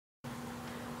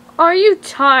Are you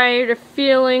tired of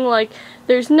feeling like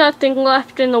there's nothing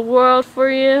left in the world for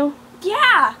you?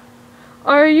 Yeah!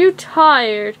 Are you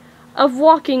tired of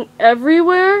walking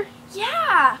everywhere?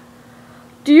 Yeah!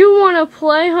 Do you want to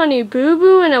play Honey Boo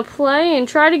Boo in a play and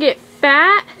try to get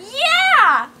fat?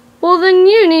 Yeah! Well, then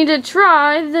you need to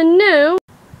try the new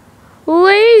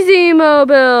Lazy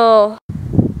Mobile.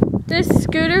 This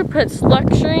scooter puts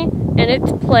luxury in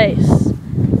its place.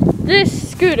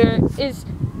 This scooter is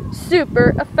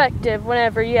super effective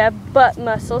whenever you have butt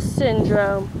muscle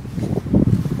syndrome.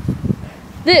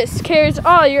 This carries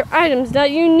all your items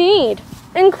that you need,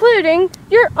 including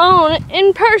your own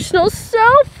personal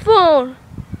cell phone.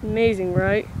 Amazing,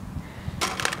 right?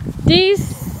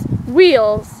 These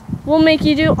wheels will make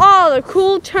you do all the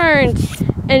cool turns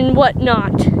and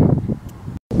whatnot.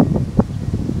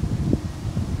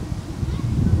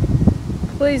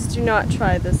 Please do not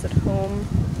try this at home.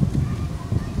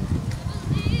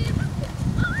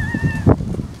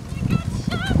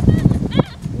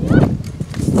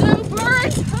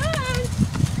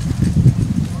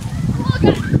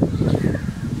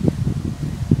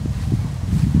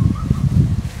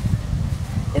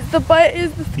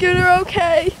 Is the scooter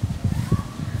okay?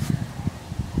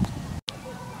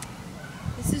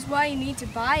 This is why you need to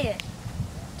buy it.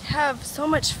 To have so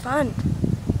much fun.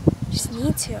 You just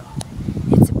need to.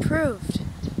 It's approved.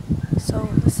 So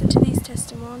listen to these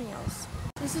testimonials.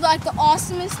 This is like the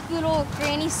awesomest little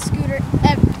granny scooter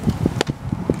ever.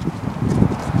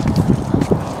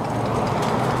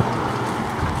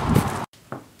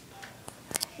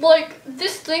 Like,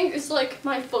 this thing is like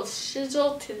my first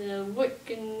shizzle to the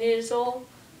wicked nizzle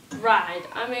ride.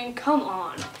 I mean, come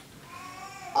on.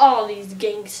 All these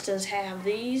gangsters have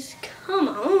these. Come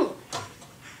on.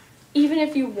 Even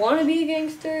if you want to be a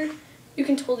gangster, you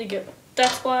can totally get one.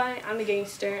 That's why I'm a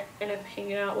gangster and I'm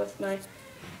hanging out with my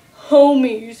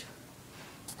homies.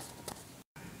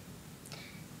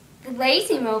 The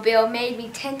Lazy Mobile made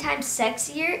me 10 times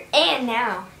sexier, and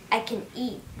now I can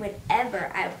eat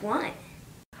whatever I want.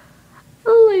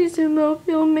 The Lazy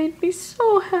Mobile made me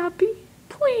so happy.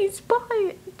 Please buy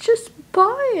it. Just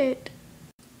buy it.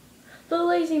 The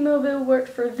Lazy Mobile worked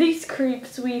for these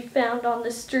creeps we found on the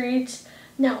streets.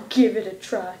 Now give it a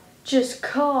try. Just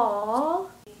call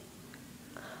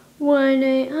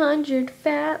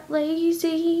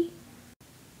 1-800-FAT-LAZY.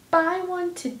 Buy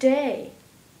one today.